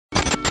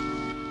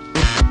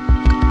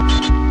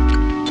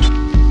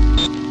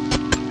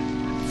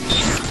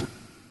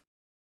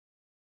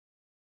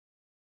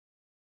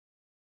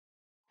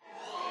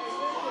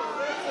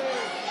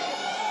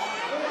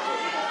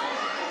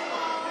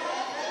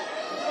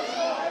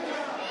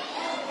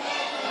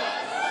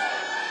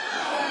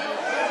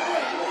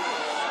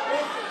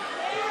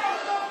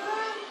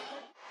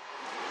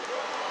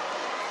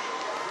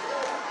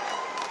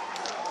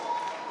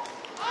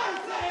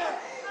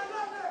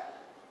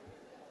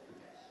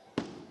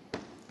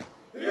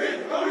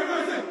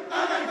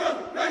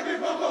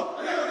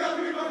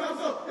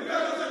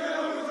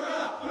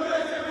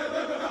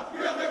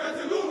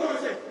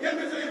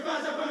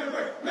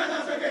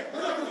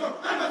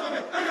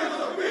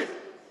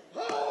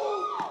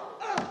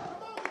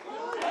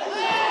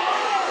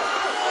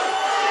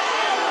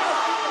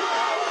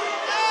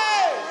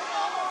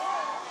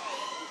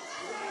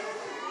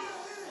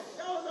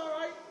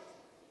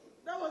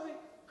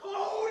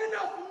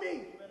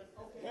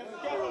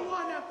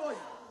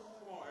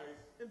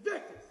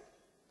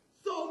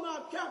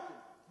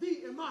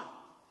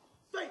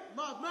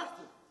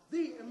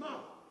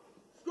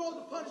Control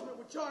the punishment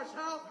with charge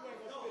how?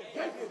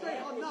 Can't you say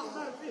how not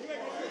matter if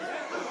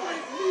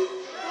unafraid me,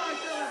 fine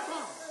tell and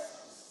crime.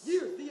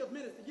 Years thee of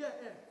minutes to yet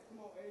end.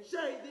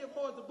 Shade thee of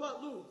hordes of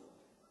but lose.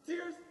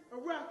 Tears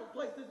and wrath of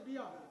places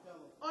beyond.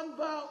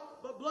 Unbowed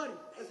but bloody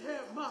as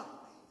hair mobbed.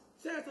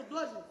 Chance of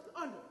bludgeoning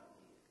to under.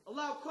 A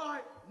loud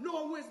cry,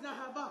 nor wins now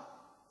have I.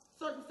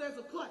 Circumstance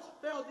of clutch,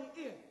 failed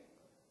thee in.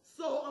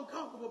 So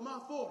uncomfortable my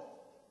forward.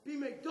 Be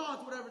made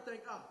gods with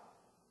everything I.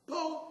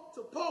 Pole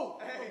to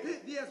pole,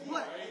 forbid thee as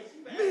black.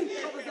 Me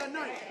covers that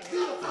night, thee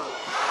of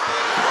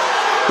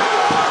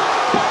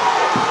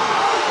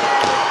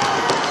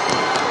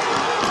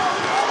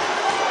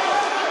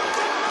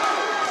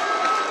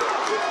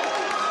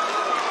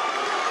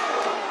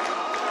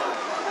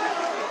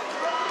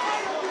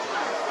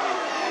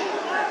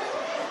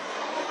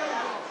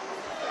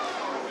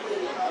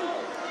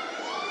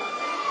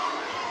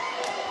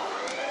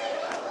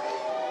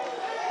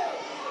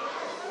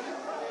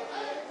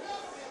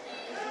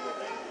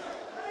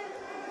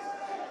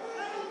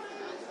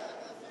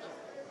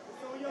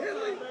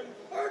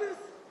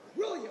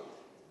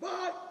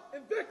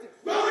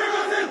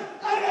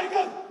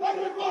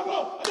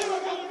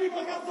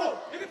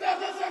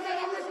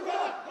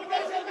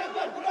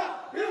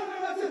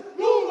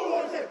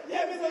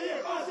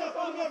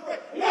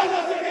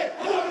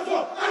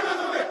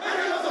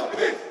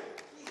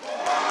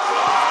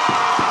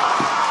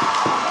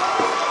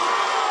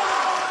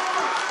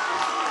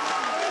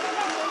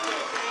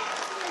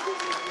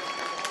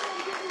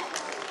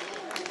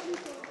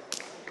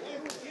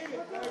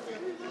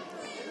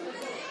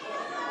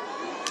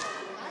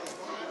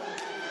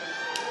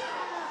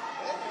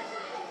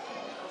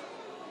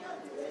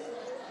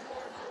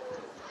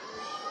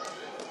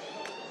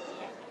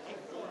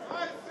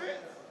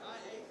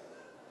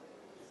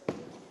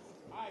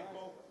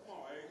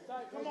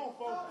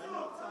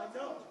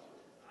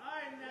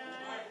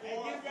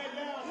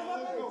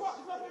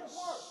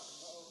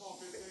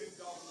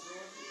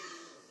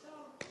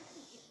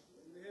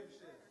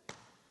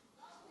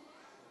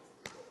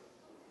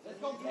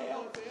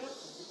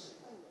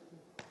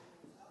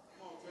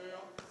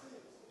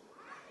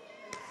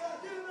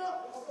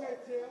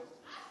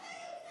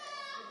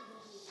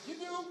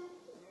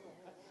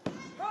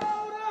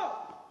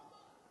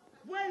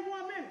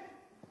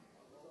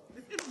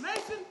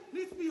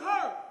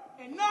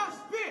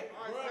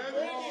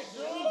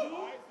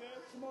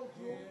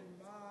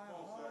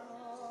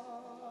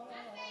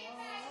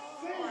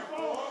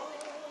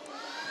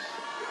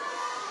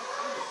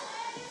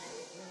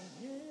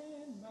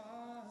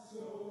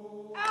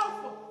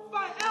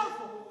Phi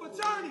Alpha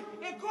Fraternity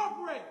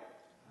Incorporated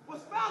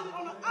was founded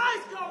on an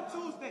ice cold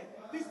Tuesday,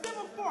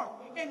 December 4th,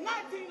 in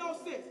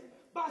 1906,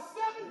 by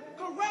 7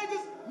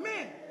 courageous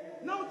men,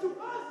 known to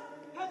us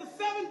as the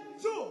 7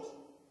 Jewels.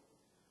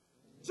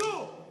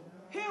 Jewel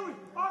Henry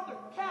Arthur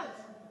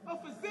Callis, a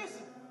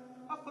physician,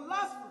 a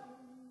philosopher.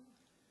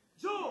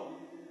 Jewel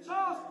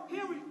Charles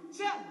Henry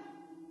Chapter,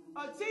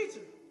 a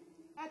teacher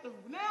at the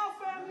renowned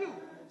FAMU,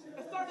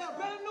 and started out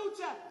brand new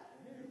chapter.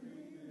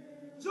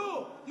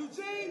 Jewel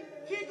Eugene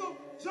Kegel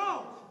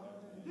Jones.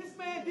 This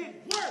man did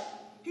work.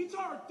 He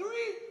taught 3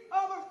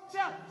 other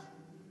chapters.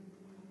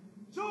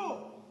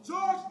 Jewel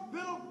George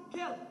Biddle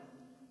Kelly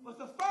was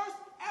the first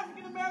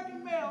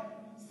African-American male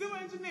civil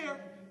engineer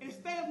in the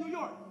state of New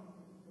York.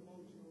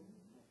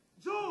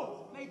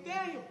 Jewel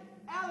Nathaniel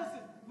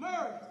Allison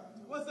Murray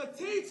was a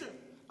teacher,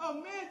 a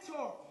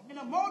mentor, and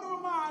a motor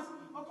of minds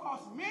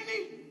across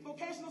many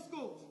vocational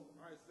schools.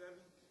 All right, 7.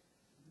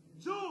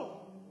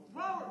 Jewel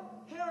Robert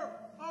Harold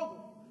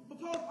Ogle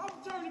proposed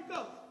opportunity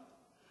colors,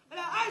 and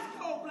that ice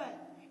cold black,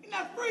 and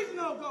that freezing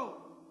no gold.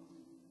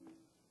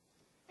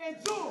 And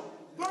Jewel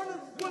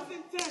Bernard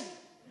Woodson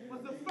Tanner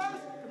was the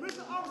first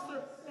commissioned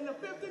officer in the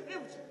 15th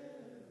Infantry.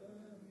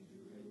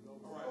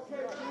 All right.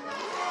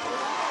 Okay.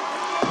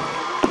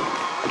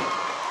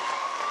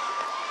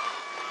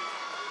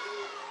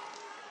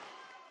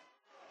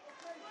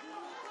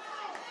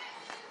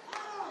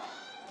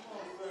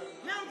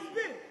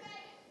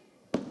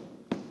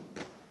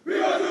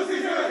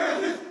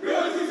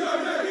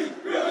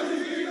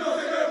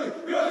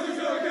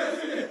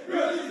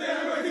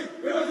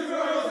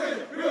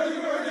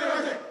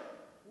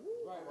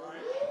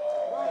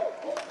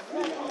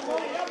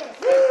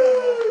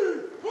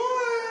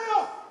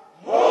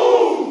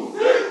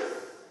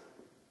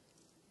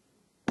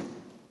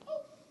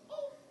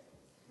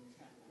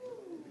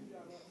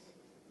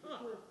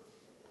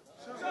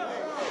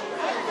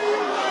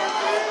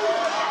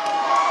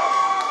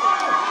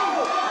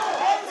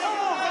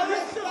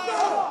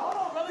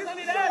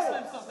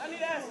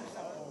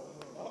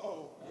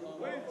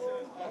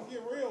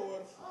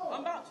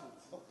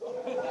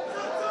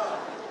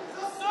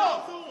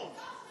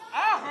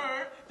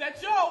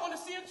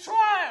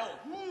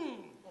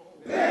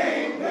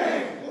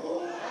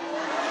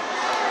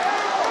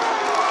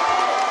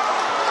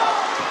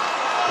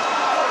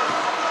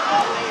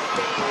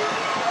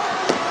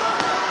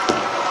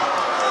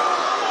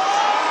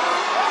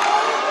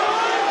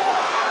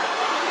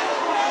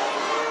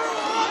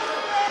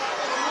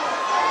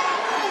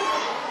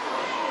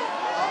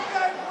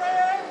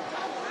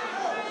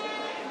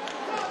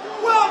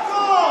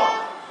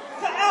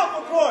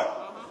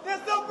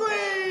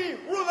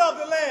 of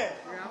the land.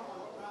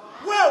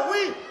 Where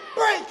we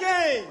break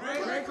game.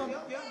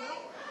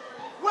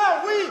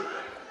 Where we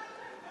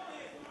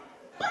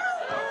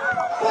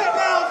put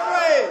down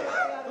slaves.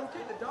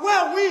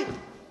 Where we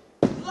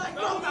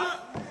stomp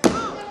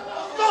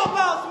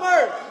out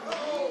Smurfs.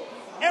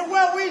 And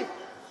where we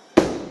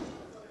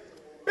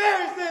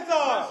bury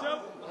centaurs.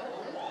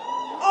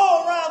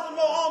 All around some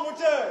more armor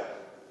judge.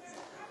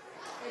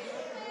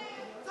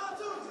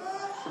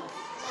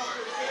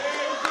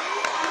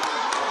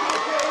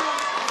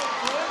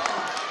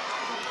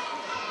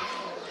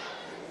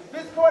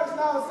 This court is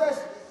now in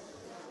session.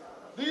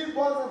 These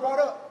boys were brought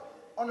up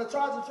on the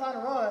charge of trying to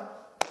run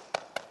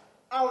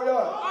our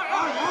yard.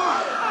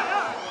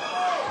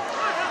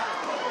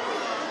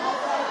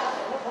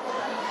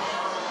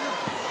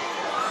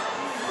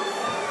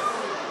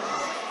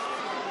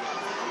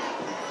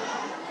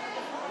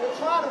 They're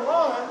trying to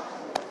run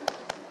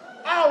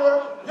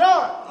our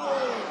yard.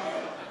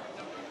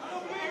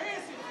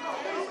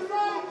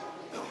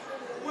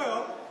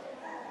 Well,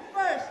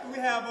 first we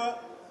have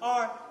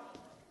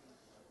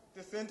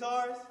the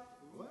centaurs.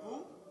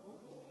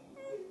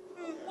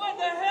 What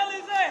the hell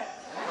is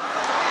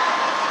that?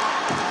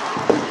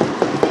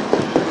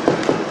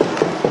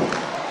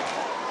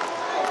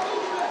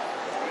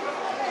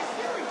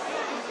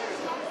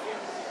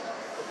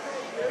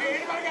 Hey,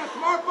 anybody got a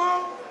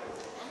smartphone?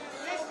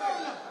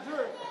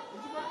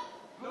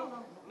 No.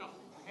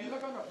 Hey,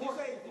 look on the you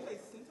say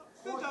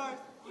centaurs?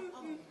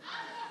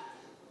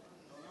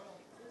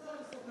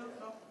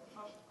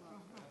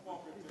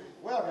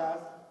 Well, guys,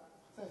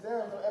 since there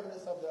is no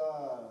evidence of the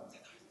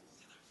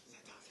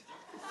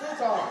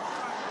centaur,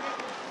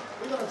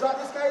 we're going to drop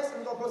this case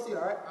and we're going to proceed,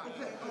 all right?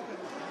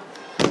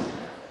 Okay.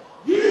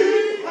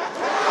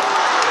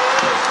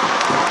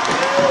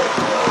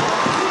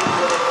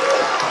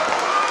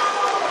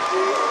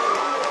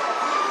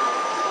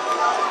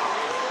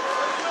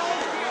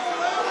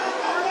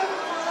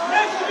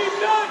 Next to be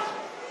judged,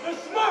 the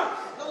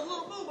Smurfs. Those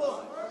little boo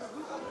boys.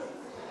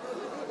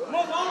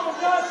 Most honorable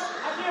judge,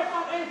 I can't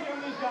find anything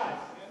on these guys.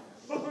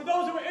 But for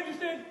those who are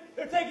interested,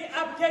 they're taking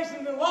applications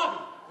in the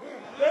lobby.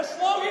 Their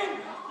slogan,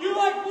 "You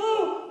like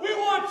blue, we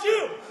want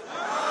you."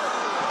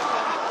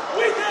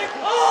 We take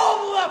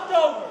all the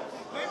leftovers.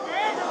 They for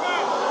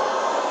everybody.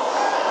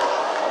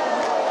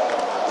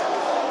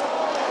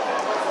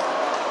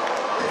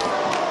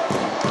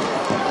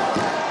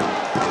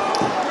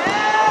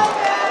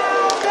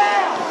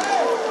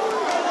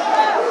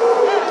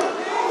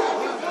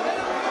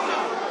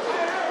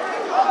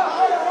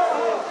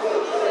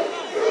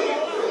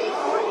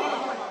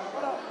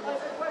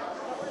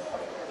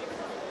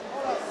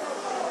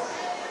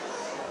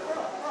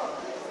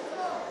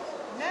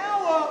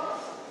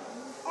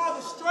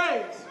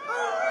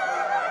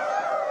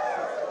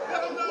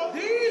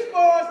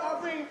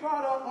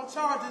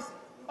 Charges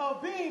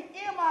of being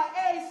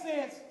MIA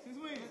since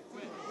when?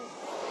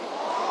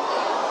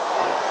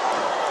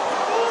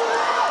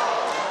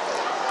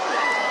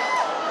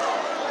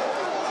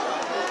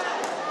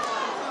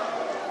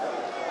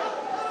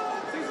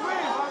 Since when?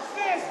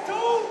 Since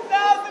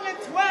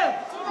 2012.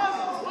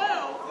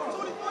 2012?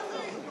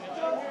 2014.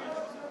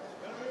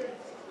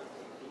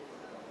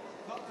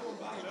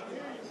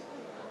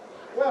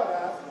 Well,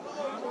 guys,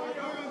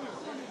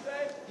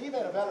 he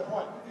made a valid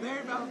point.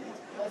 Very valid point.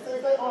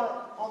 Since they are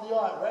on the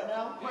yard right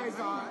now, Praise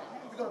God.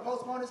 we're going to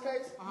postpone this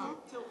case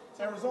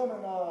and resume in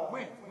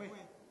When?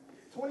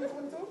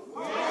 2022?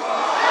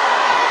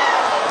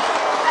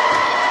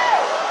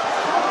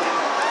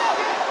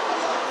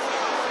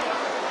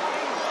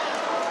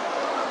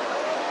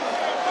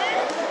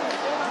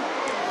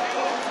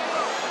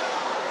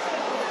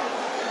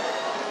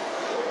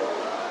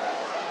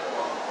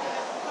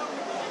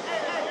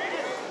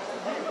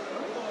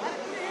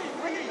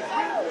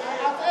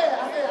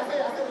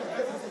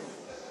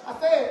 I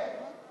said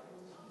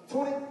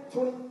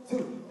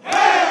 2022.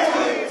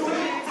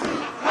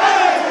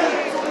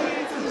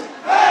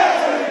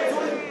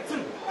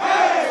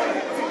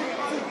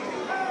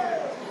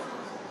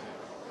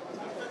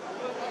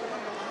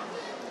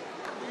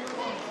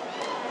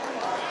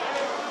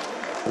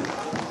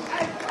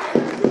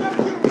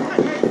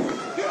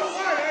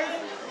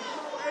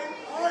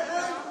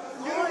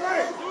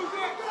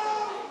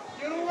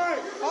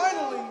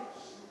 Finally,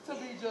 to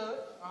be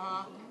judged,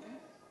 are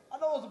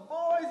those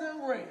boys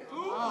in red.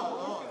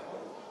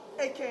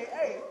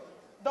 AKA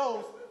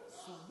those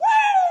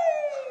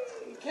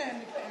sweet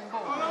candy cane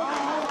boys.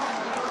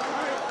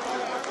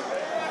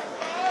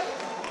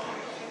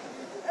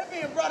 They're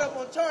being brought up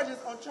on charges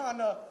on trying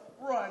to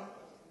run.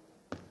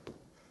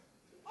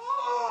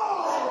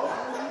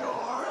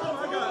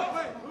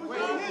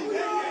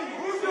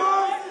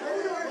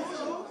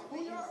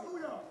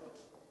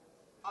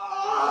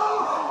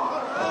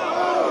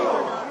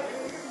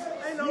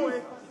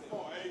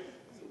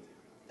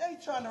 They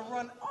trying to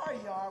run our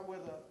yard with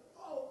a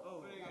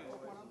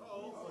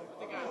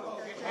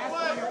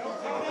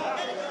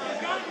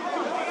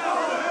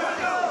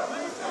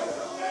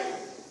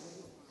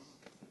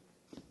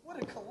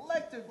what a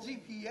collective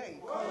GPA.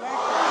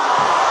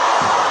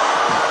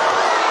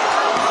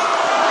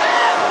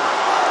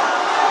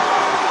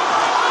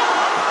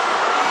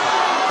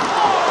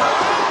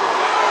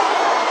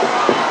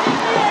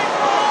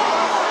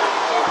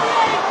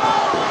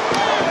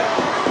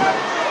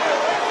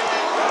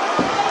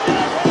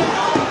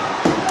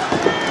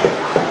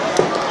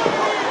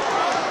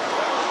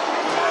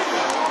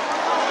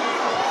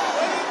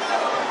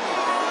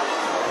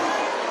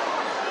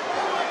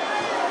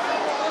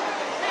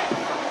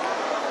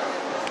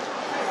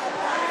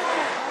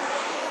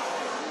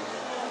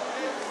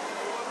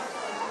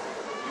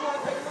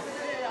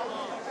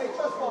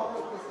 Let's fall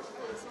real quick.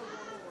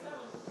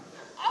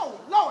 Oh,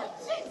 Lord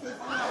Jesus.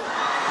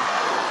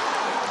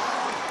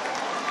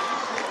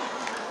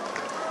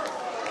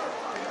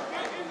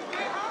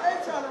 They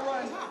trying to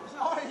run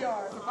all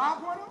yards.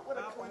 5-pointer? With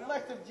a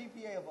collective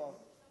GPA of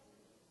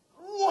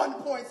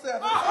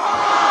 1.7.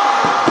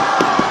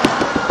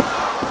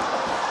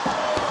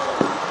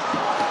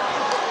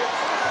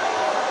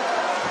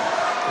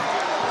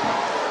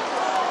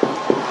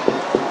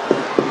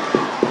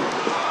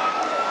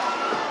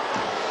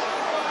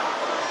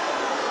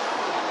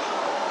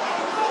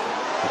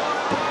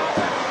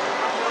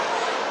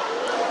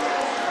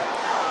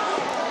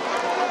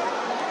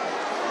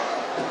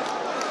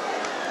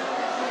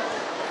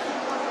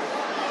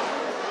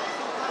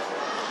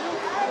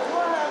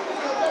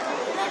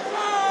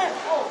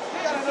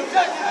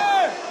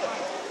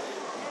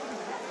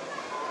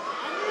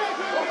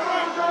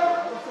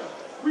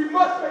 We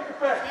must make it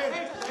fast.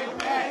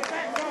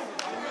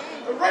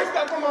 Erase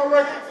that from our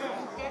records.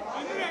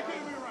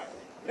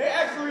 They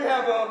actually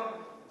have a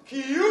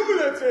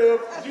cumulative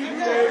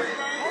GPA.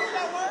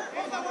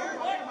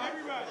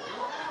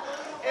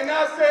 And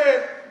I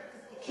said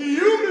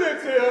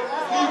cumulative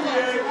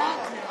GPA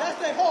That's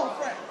their whole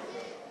friend.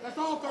 That's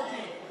all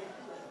 13.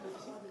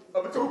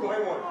 of a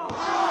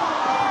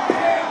 2.1.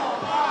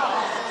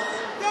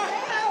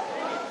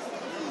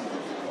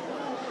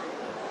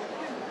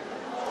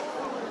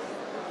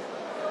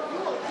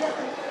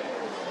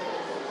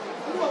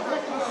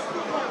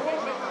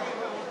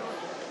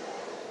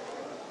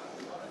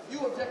 You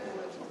objected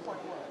with 2.1.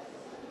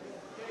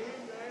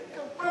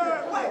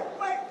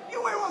 Wait,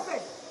 you wait one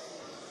second.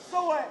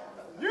 So what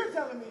you're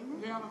telling me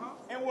Yeah,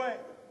 and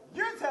what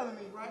you're telling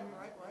me, Right.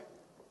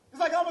 it's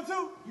like I'm a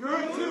 2 You're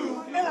a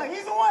 2. and like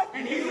he's a 1.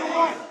 And he's the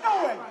 1.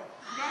 No way.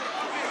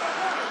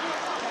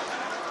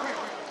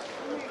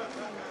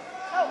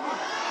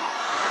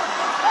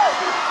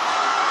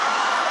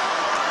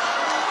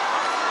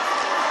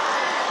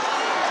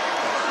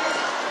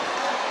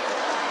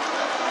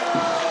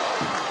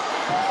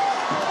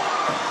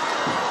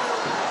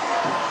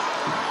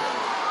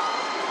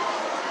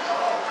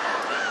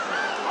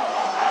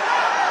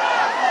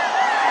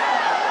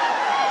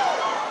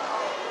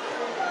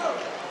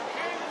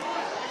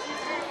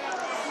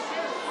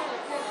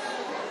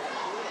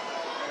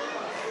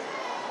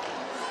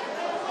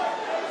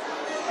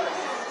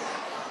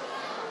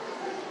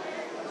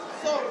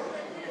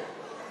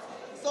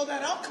 So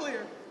that I'm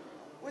clear,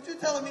 what you're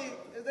telling me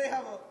is they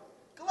have a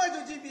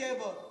collective GPA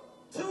of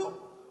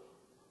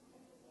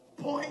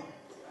 2.1.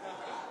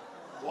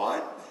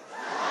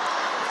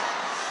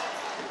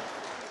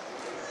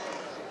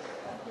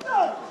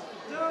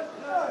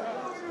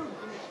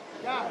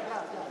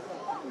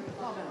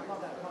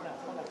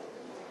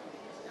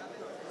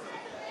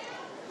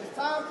 It's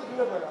time to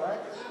deliberate, all right?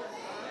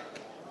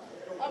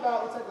 How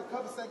about we take a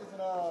couple seconds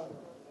and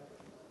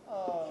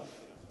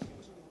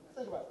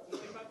think about it.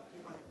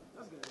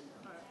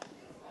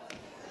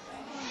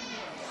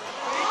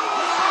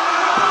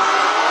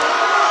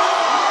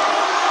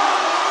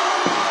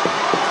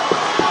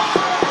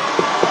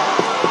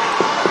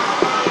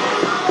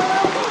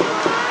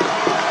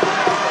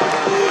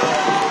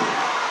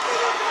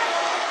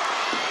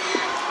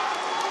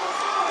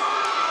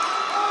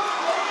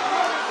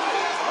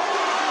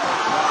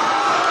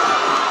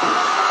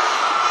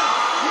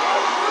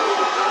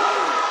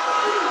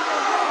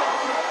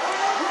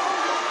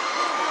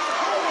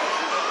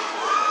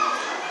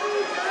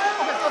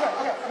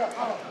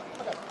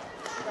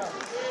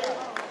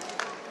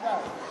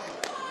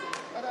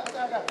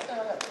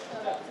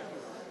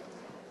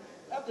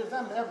 After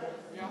examining evidence,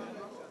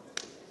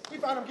 we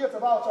found them guilty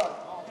of all charges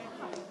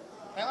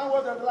and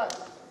unworthy of the life.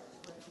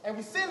 And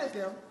we sentenced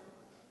them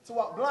to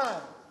walk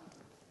blind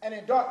and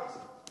in darkness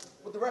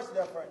with the rest of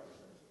their friends.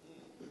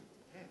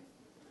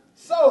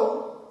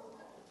 So,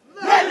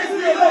 Let this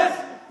be a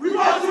lesson. We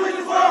brought you in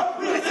this world,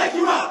 we can take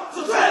you out.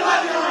 So tread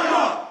lightly on your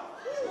own.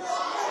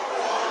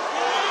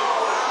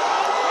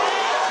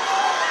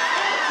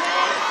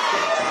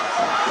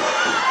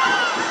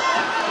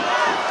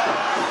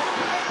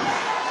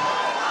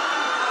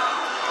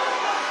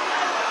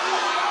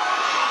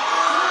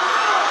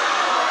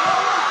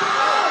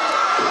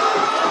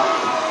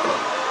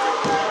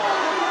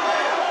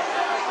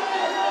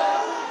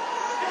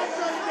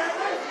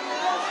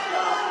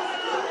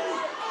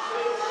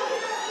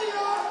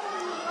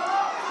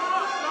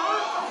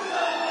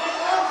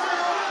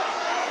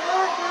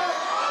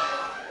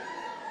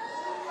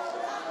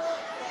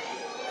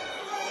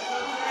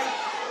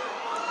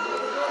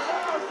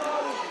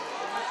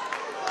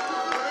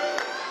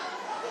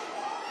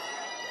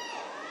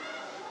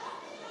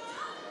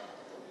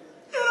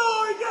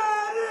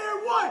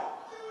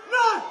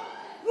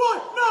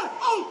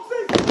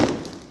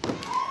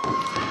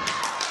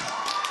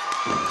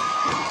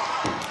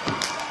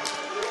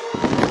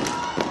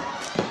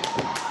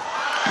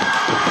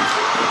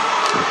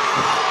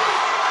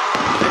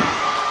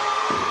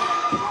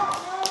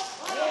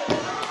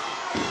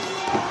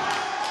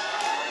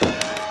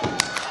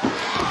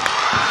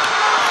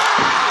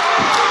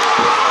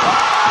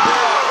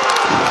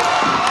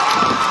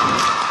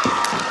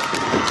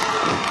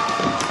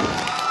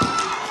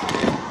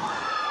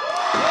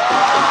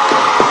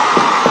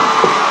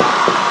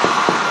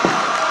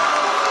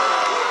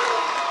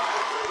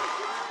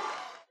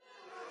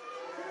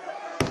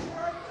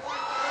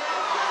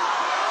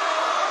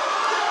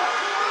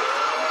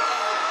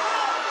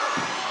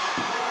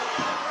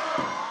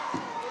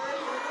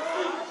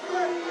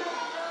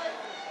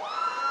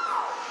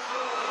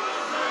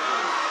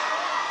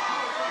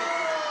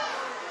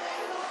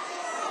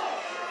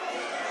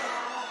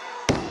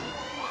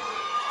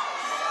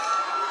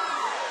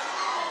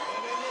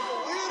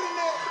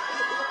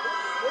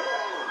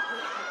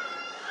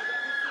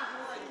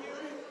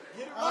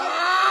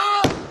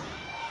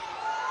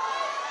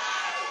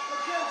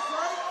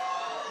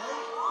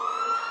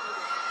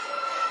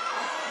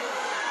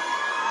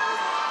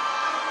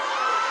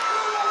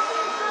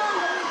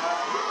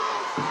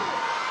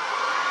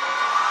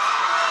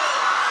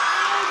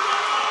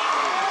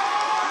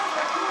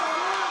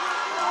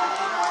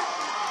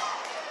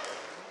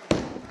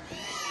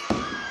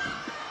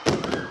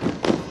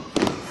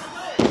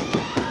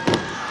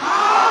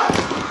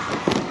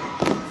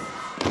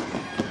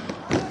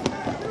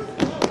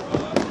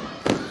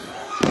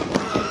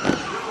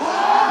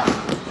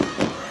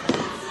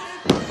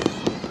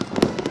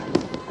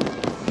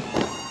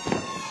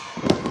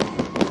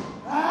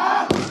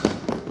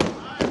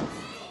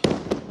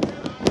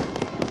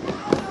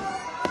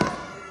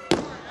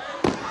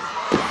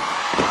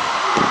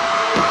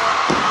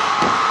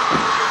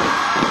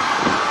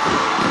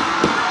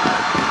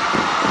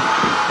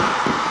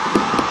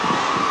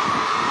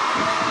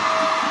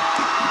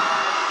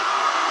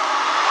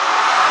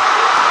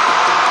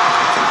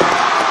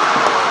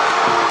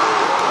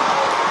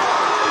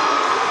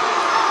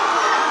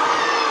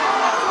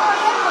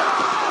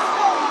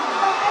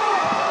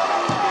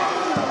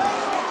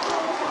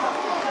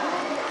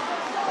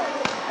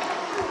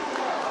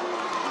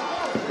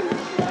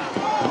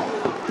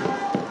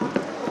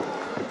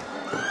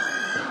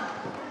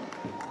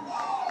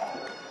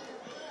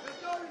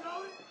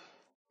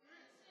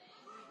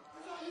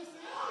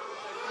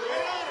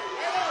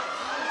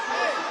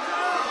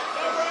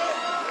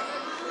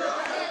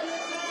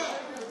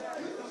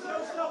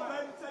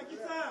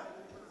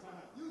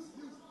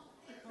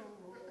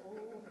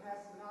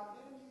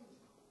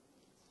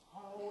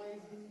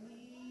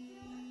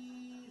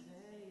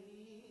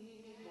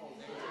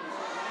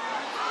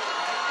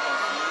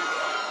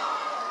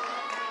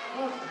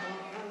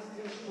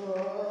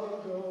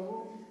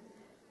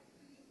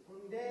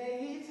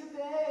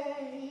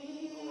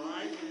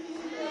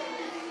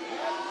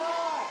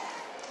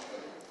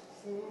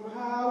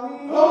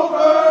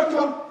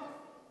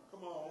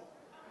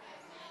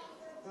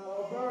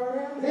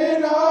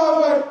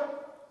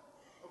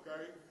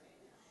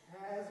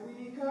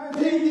 we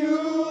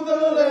continue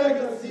the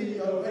legacy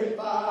of a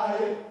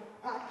fight,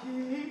 I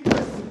keep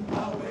pressing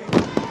my way.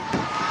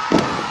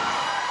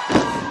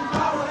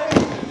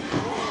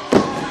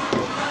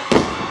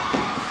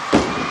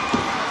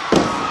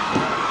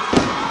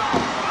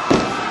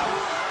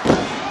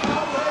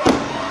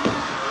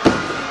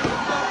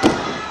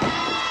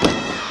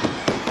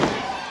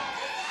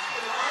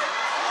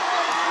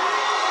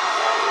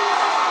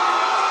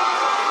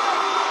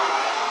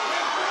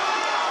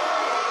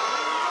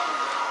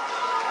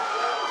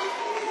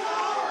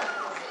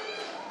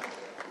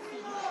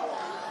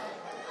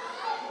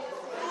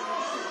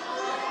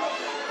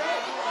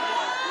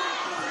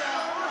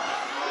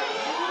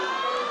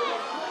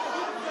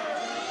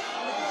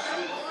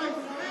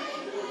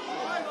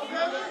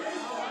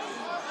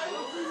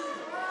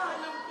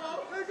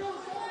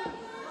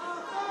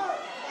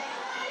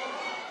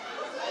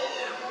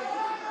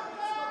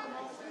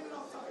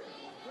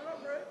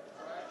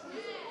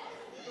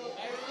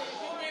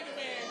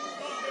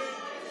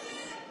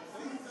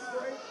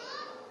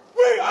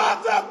 We are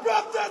the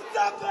brothers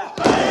of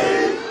the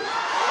faith.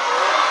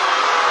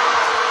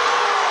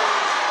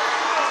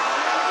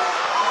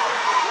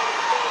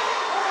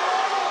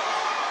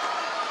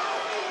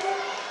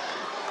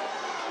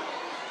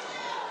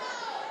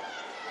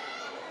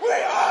 We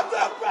are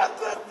the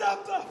brothers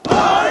of the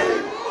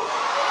faith.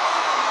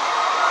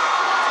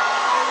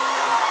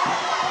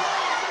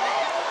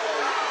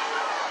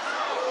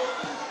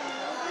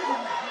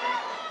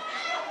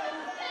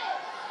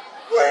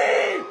 We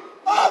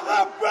are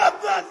the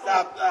brothers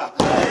of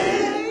the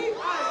faith.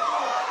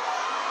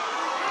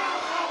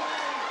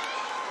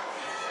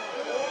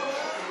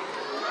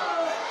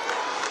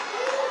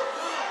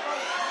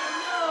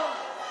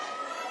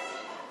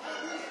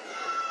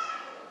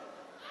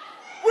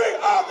 We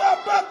are the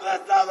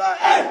brothers of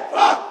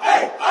the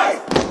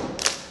faith.